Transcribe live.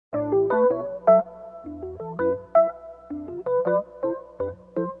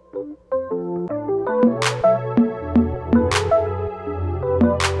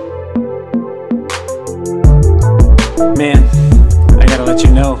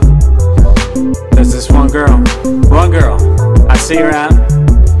one girl, I see her out,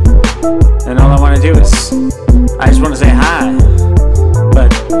 and all I want to do is, I just want to say hi,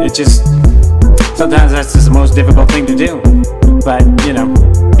 but it just, sometimes that's just the most difficult thing to do, but you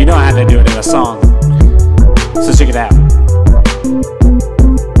know I have to do it in a song, so check it out.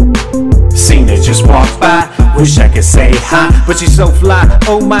 Seen her just walk by, wish I could say hi, but she's so fly,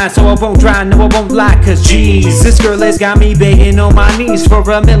 oh my, so I won't try, no I won't lie, cause geez, this girl has got me begging on my knees for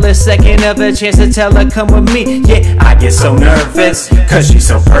a millisecond of a chance to tell her come with me. Yeah, I get so nervous, cause she's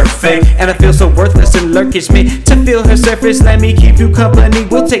so perfect, and I feel so worthless and lurkish, me to feel her surface, let me keep you company,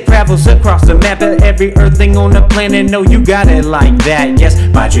 we'll take travels across the map of every earth thing on the planet, no you got it like that, yes,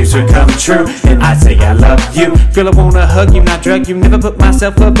 my dreams would come true, and I say I love you, girl I wanna hug you, not drug you, never put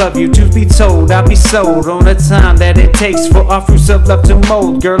myself above you, truth be told, I'll be sold on the time that it takes for our fruits of love to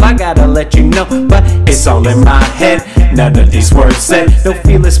mold. Girl, I gotta let you know, but it's all in my head, none of these words said, no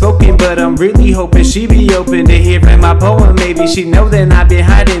feeling spoken, but I'm really hoping she be open to hearing my poem. Maybe she know that I've been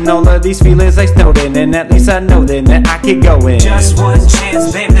hiding all of these feelings like Snowden, and at least I know then that I can go in. Just one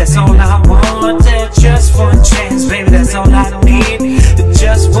chance, baby, that's all I wanted. Just one chance, baby, that's all I need.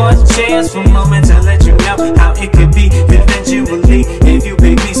 Just one chance for a moment to let you know how it could be eventually if you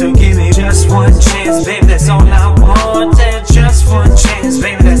pick me, so give me just one chance, baby, that's all I wanted. Just one chance,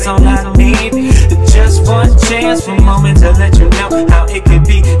 baby, that's all I need. Just one chance for a moment to let you know how it could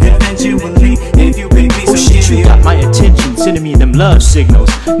be eventually if you pick me, so give me. You got my attention, sending me them love signals.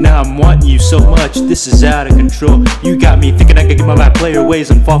 Now I'm wanting you so much, this is out of control. You got me thinking I could get my bad player ways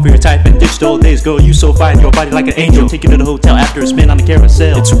and fall for your type and ditch the old days. Girl, you so fine, your body like an angel. Take you to the hotel after a spin on the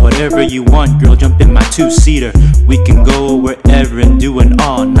carousel. It's whatever you want, girl, jump in my two-seater. We can go wherever and do an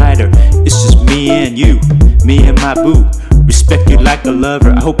all-nighter. It's just me and you, me and my boo. Respect you like a lover,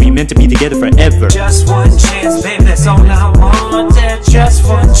 I hope we meant to be together forever. Just one chance, baby, that's all I wanted. Just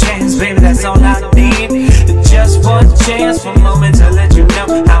one chance, baby, that's all I need. Just one chance for a moment to let you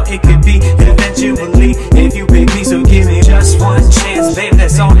know how it could be eventually if you pick me, so give me just one chance, baby,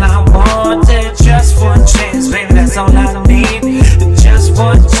 that's all I wanted. Just one chance, baby, that's all I need. Just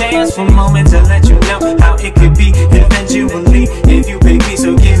one chance for a moment to let you know how it could be eventually if you pick me,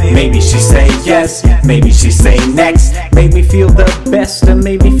 so give me. Maybe she say yes, maybe she say next, made me feel the best, or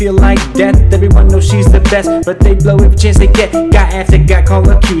made me feel like death. Everyone knows she's the best, but they blow every chance they get. Got after got, call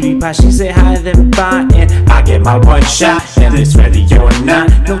her cutie pie. She said hi, then bye, and I get my one shot, and it's ready or not.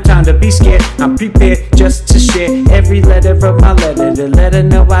 No time to be scared, I'm prepared just to share every letter of my letter, to let her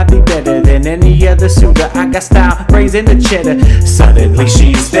know I be better than any other suitor. I got style, raising the cheddar. Suddenly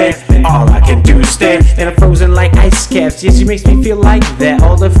she's there, all I can do is stare, and I'm frozen like ice caps. Yeah, she makes me feel like that.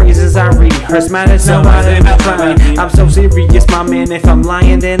 All the phrases I rehearse, mine is nobody I'm trying. I'm so serious, my man, if I'm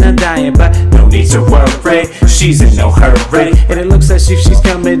lying then I'm dying, but no need to worry, she's in no hurry, and it looks as if she's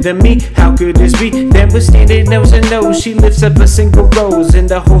coming to me. How could this be? Then we're standing nose to nose, she lifts up a single rose, and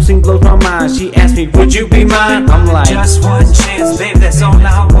the whole scene blows my mind. She asked me, would you be mine? I'm like, just one chance, baby, that's all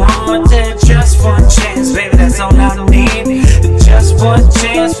I wanted. Just one chance, baby, that's all I need. Just one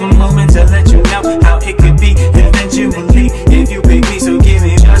chance for a moment to let you know how it could be eventually if you pick me, so give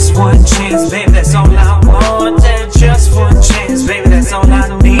me just one chance, baby, that's all I wanted. Just one chance, baby, that's all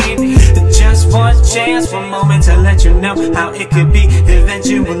I need. Just one chance for a moment to let you know how it could be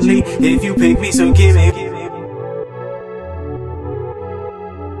eventually if you pick me, so give me.